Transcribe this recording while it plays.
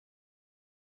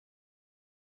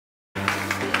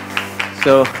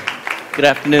So, good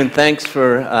afternoon. Thanks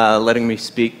for letting me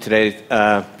speak today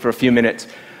for a few minutes.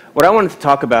 What I wanted to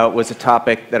talk about was a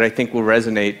topic that I think will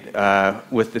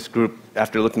resonate with this group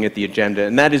after looking at the agenda,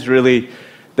 and that is really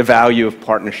the value of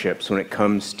partnerships when it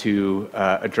comes to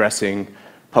addressing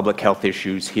public health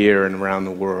issues here and around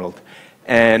the world.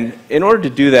 And in order to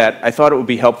do that, I thought it would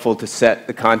be helpful to set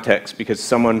the context, because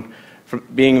someone from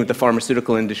being with the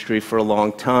pharmaceutical industry for a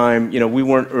long time, we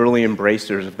weren't early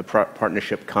embracers of the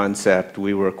partnership concept.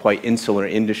 We were a quite insular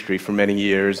industry for many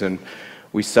years, and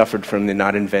we suffered from the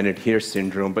not invented here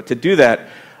syndrome. But to do that,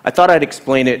 I thought I'd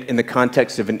explain it in the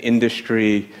context of an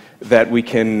industry that we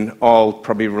can all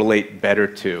probably relate better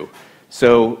to.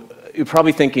 So you're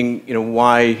probably thinking,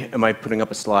 why am I putting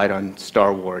up a slide on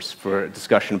Star Wars for a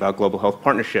discussion about global health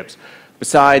partnerships?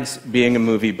 Besides being a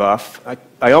movie buff,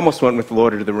 I almost went with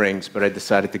Lord of the Rings, but I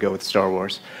decided to go with Star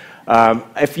Wars.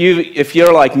 If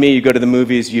you're like me, you go to the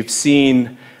movies, you've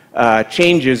seen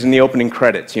changes in the opening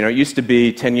credits. It used to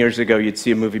be 10 years ago you'd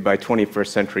see a movie by 21st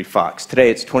Century Fox.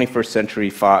 Today it's 21st Century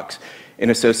Fox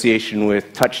in association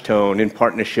with Touchstone, in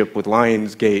partnership with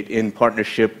Lionsgate, in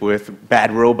partnership with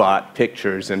Bad Robot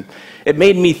Pictures. And it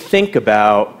made me think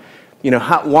about,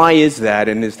 why is that,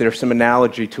 and is there some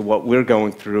analogy to what we're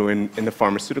going through in the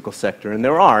pharmaceutical sector? And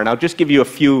there are, and I'll just give you a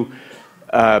few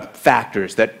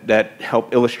factors that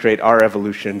help illustrate our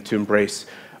evolution to embrace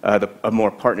a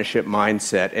more partnership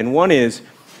mindset. And one is,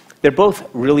 they're both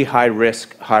really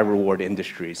high-risk, high-reward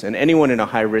industries. And anyone in a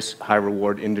high-risk,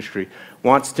 high-reward industry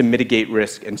wants to mitigate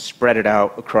risk and spread it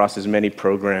out across as many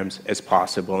programs as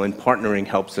possible, and partnering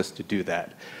helps us to do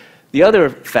that. The other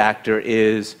factor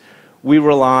is we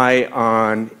rely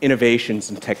on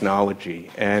innovations in technology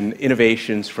and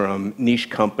innovations from niche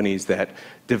companies that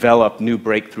develop new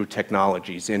breakthrough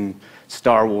technologies. In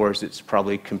Star Wars, it's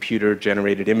probably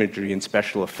computer-generated imagery and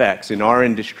special effects. In our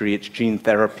industry, it's gene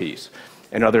therapies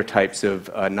and other types of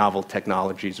novel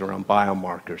technologies around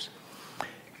biomarkers.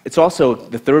 It's also,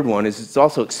 the third one is, it's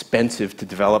also expensive to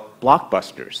develop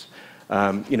blockbusters.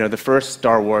 The first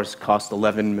Star Wars cost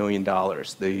 $11 million.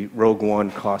 The Rogue One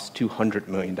cost $200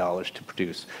 million to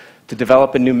produce. To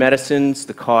develop a new medicines,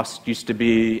 the cost used to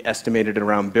be estimated at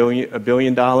around $1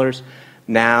 billion.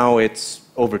 Now it's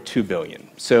over $2 billion.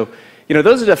 So,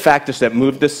 those are the factors that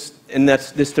move this in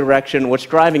this direction. What's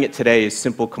driving it today is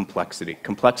simple complexity.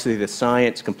 Complexity of the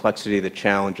science, complexity of the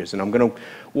challenges. And I'm going to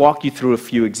walk you through a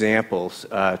few examples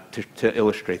to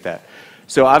illustrate that.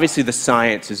 So obviously the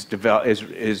science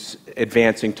is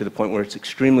advancing to the point where it's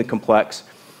extremely complex.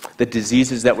 The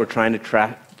diseases that we're trying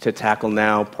to tackle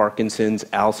now, Parkinson's,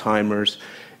 Alzheimer's,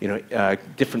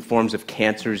 different forms of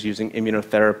cancers using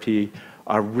immunotherapy,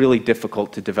 are really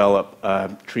difficult to develop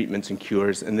treatments and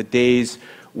cures. And the days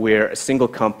where a single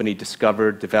company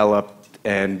discovered, developed,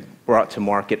 and brought to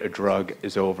market a drug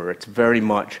is over. It's very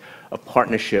much a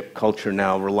partnership culture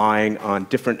now, relying on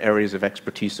different areas of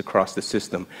expertise across the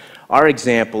system. Our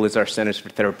example is our Centers for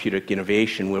Therapeutic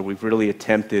Innovation, where we've really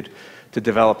attempted to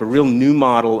develop a real new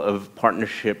model of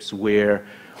partnerships where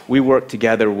we work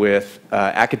together with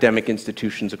academic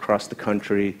institutions across the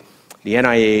country, the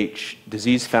NIH,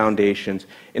 disease foundations,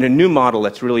 in a new model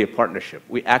that's really a partnership.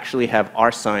 We actually have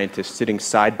our scientists sitting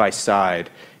side by side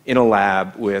in a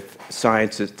lab with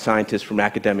scientists from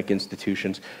academic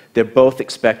institutions. They're both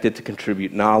expected to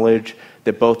contribute knowledge.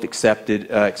 They're both expected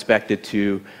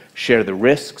to share the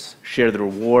risks, share the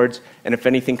rewards, and if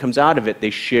anything comes out of it,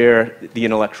 they share the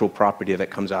intellectual property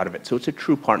that comes out of it. So it's a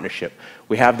true partnership.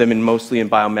 We have them mostly in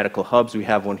biomedical hubs. We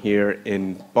have one here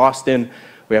in Boston.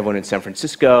 We have one in San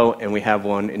Francisco, and we have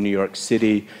one in New York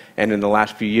City. And in the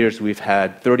last few years, we've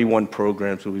had 31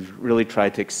 programs where we've really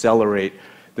tried to accelerate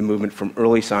the movement from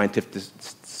early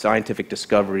scientific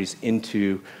discoveries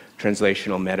into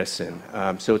translational medicine.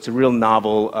 So it's a real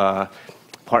novel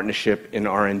partnership in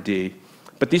R&D.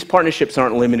 But these partnerships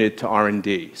aren't limited to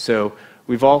R&D. So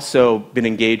we've also been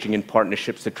engaging in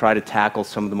partnerships to try to tackle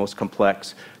some of the most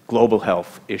complex global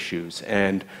health issues.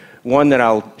 And one that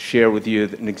I'll share with you,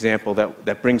 an example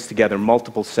that brings together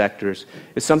multiple sectors,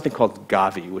 is something called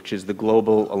Gavi, which is the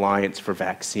Global Alliance for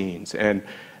Vaccines. And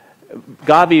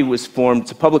Gavi was formed,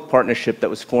 it's a public partnership that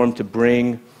was formed to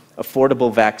bring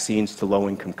affordable vaccines to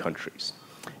low-income countries.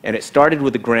 And it started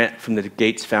with a grant from the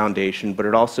Gates Foundation, but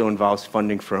it also involves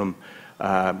funding from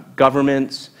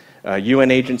governments, UN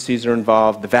agencies are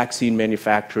involved, the vaccine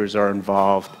manufacturers are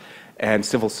involved, and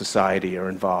civil society are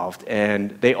involved.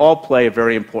 And they all play a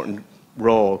very important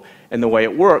role. And the way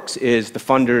it works is the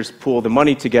funders pool the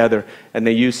money together, and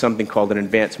they use something called an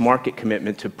advanced market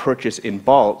commitment to purchase in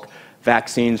bulk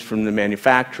vaccines from the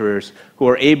manufacturers who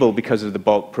are able, because of the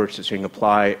bulk purchasing,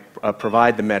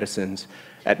 provide the medicines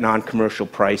at non-commercial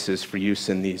prices for use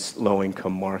in these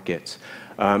low-income markets.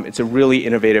 It's a really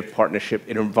innovative partnership.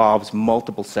 It involves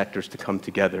multiple sectors to come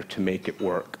together to make it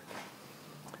work.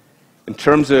 In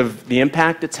terms of the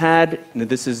impact it's had,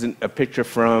 this is a picture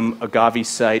from a Gavi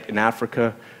site in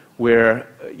Africa where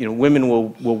women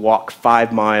will walk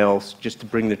 5 miles just to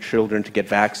bring their children to get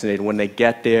vaccinated. When they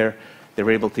get there, they're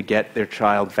able to get their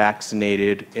child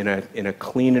vaccinated in a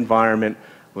clean environment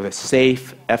with a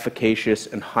safe, efficacious,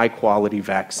 and high-quality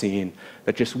vaccine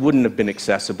that just wouldn't have been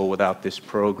accessible without this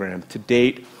program. To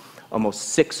date, almost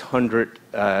 600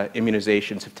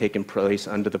 immunizations have taken place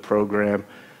under the program.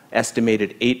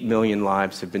 Estimated 8 million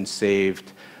lives have been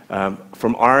saved.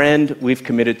 From our end, we've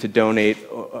committed to donate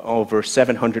over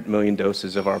 700 million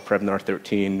doses of our Prevnar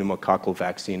 13 pneumococcal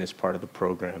vaccine as part of the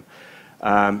program.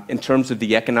 In terms of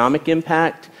the economic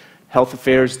impact, Health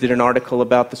Affairs did an article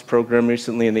about this program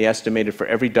recently, and they estimated for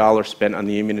every dollar spent on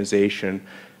the immunization,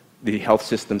 the health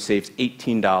system saves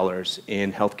 $18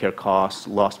 in healthcare costs,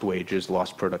 lost wages,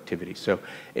 lost productivity. So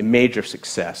a major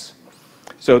success.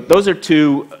 So those are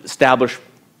two established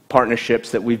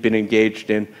partnerships that we've been engaged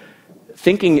in.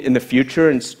 Thinking in the future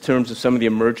in terms of some of the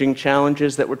emerging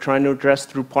challenges that we're trying to address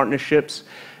through partnerships,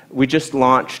 we just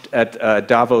launched at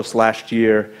Davos last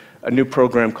year a new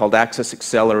program called Access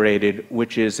Accelerated,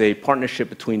 which is a partnership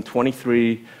between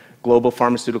 23 global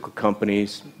pharmaceutical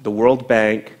companies, the World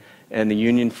Bank, and the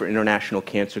Union for International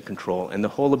Cancer Control. And the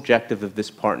whole objective of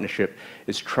this partnership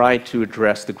is try to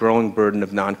address the growing burden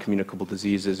of non-communicable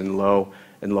diseases in low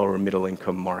and lower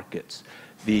middle-income markets.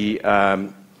 The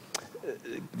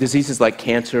diseases like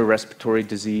cancer, respiratory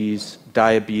disease,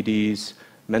 diabetes,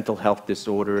 mental health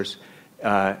disorders,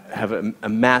 have a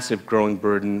massive growing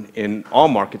burden in all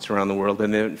markets around the world,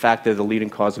 and in fact they're the leading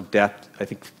cause of death. I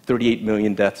think 38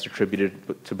 million deaths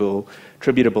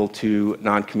attributable to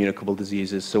non-communicable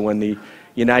diseases. So when the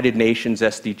United Nations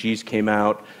SDGs came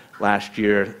out last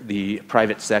year, the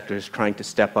private sector is trying to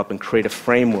step up and create a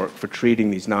framework for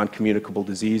treating these non-communicable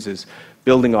diseases,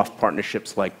 building off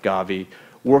partnerships like Gavi,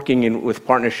 working with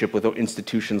partnership with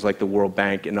institutions like the World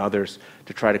Bank and others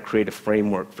to try to create a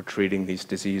framework for treating these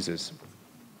diseases.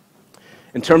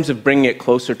 In terms of bringing it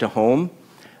closer to home,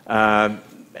 I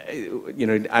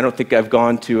don't think I've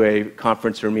gone to a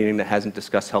conference or a meeting that hasn't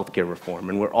discussed healthcare reform,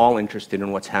 and we're all interested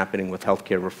in what's happening with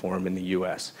healthcare reform in the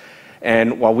U.S.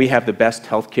 And while we have the best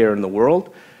healthcare in the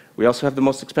world, we also have the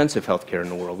most expensive healthcare in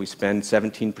the world. We spend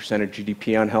 17% of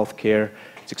GDP on healthcare.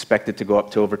 It's expected to go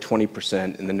up to over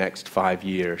 20% in the next 5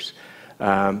 years.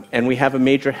 And we have a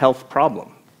major health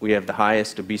problem. We have the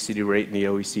highest obesity rate in the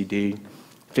OECD.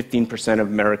 15% of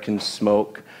Americans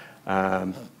smoke.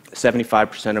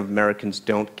 75% of Americans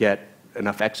don't get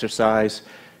enough exercise.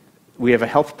 We have a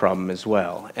health problem as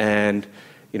well. And,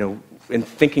 in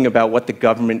thinking about what the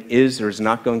government is or is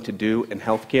not going to do in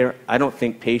healthcare, I don't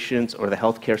think patients or the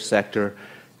healthcare sector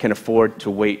can afford to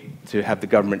wait to have the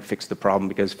government fix the problem,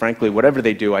 because frankly, whatever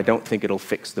they do, I don't think it'll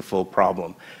fix the full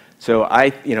problem. So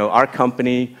our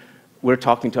company, we're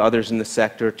talking to others in the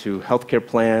sector, to healthcare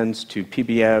plans, to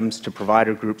PBMs, to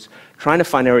provider groups, trying to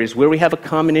find areas where we have a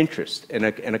common interest and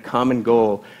a common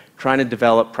goal, trying to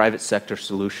develop private sector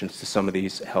solutions to some of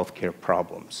these healthcare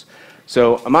problems.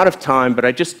 So I'm out of time, but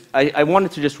I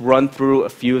wanted to just run through a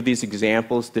few of these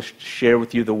examples to share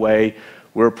with you the way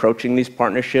we're approaching these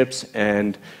partnerships,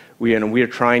 and we are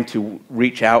trying to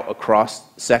reach out across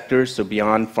sectors, so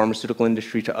beyond pharmaceutical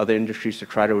industry to other industries, to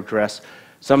try to address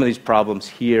some of these problems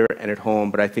here and at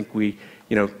home. But I think we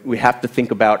have to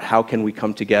think about how can we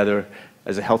come together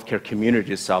as a healthcare community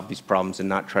to solve these problems and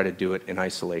not try to do it in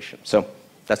isolation. So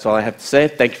that's all I have to say.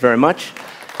 Thank you very much.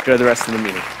 Enjoy the rest of the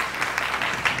meeting.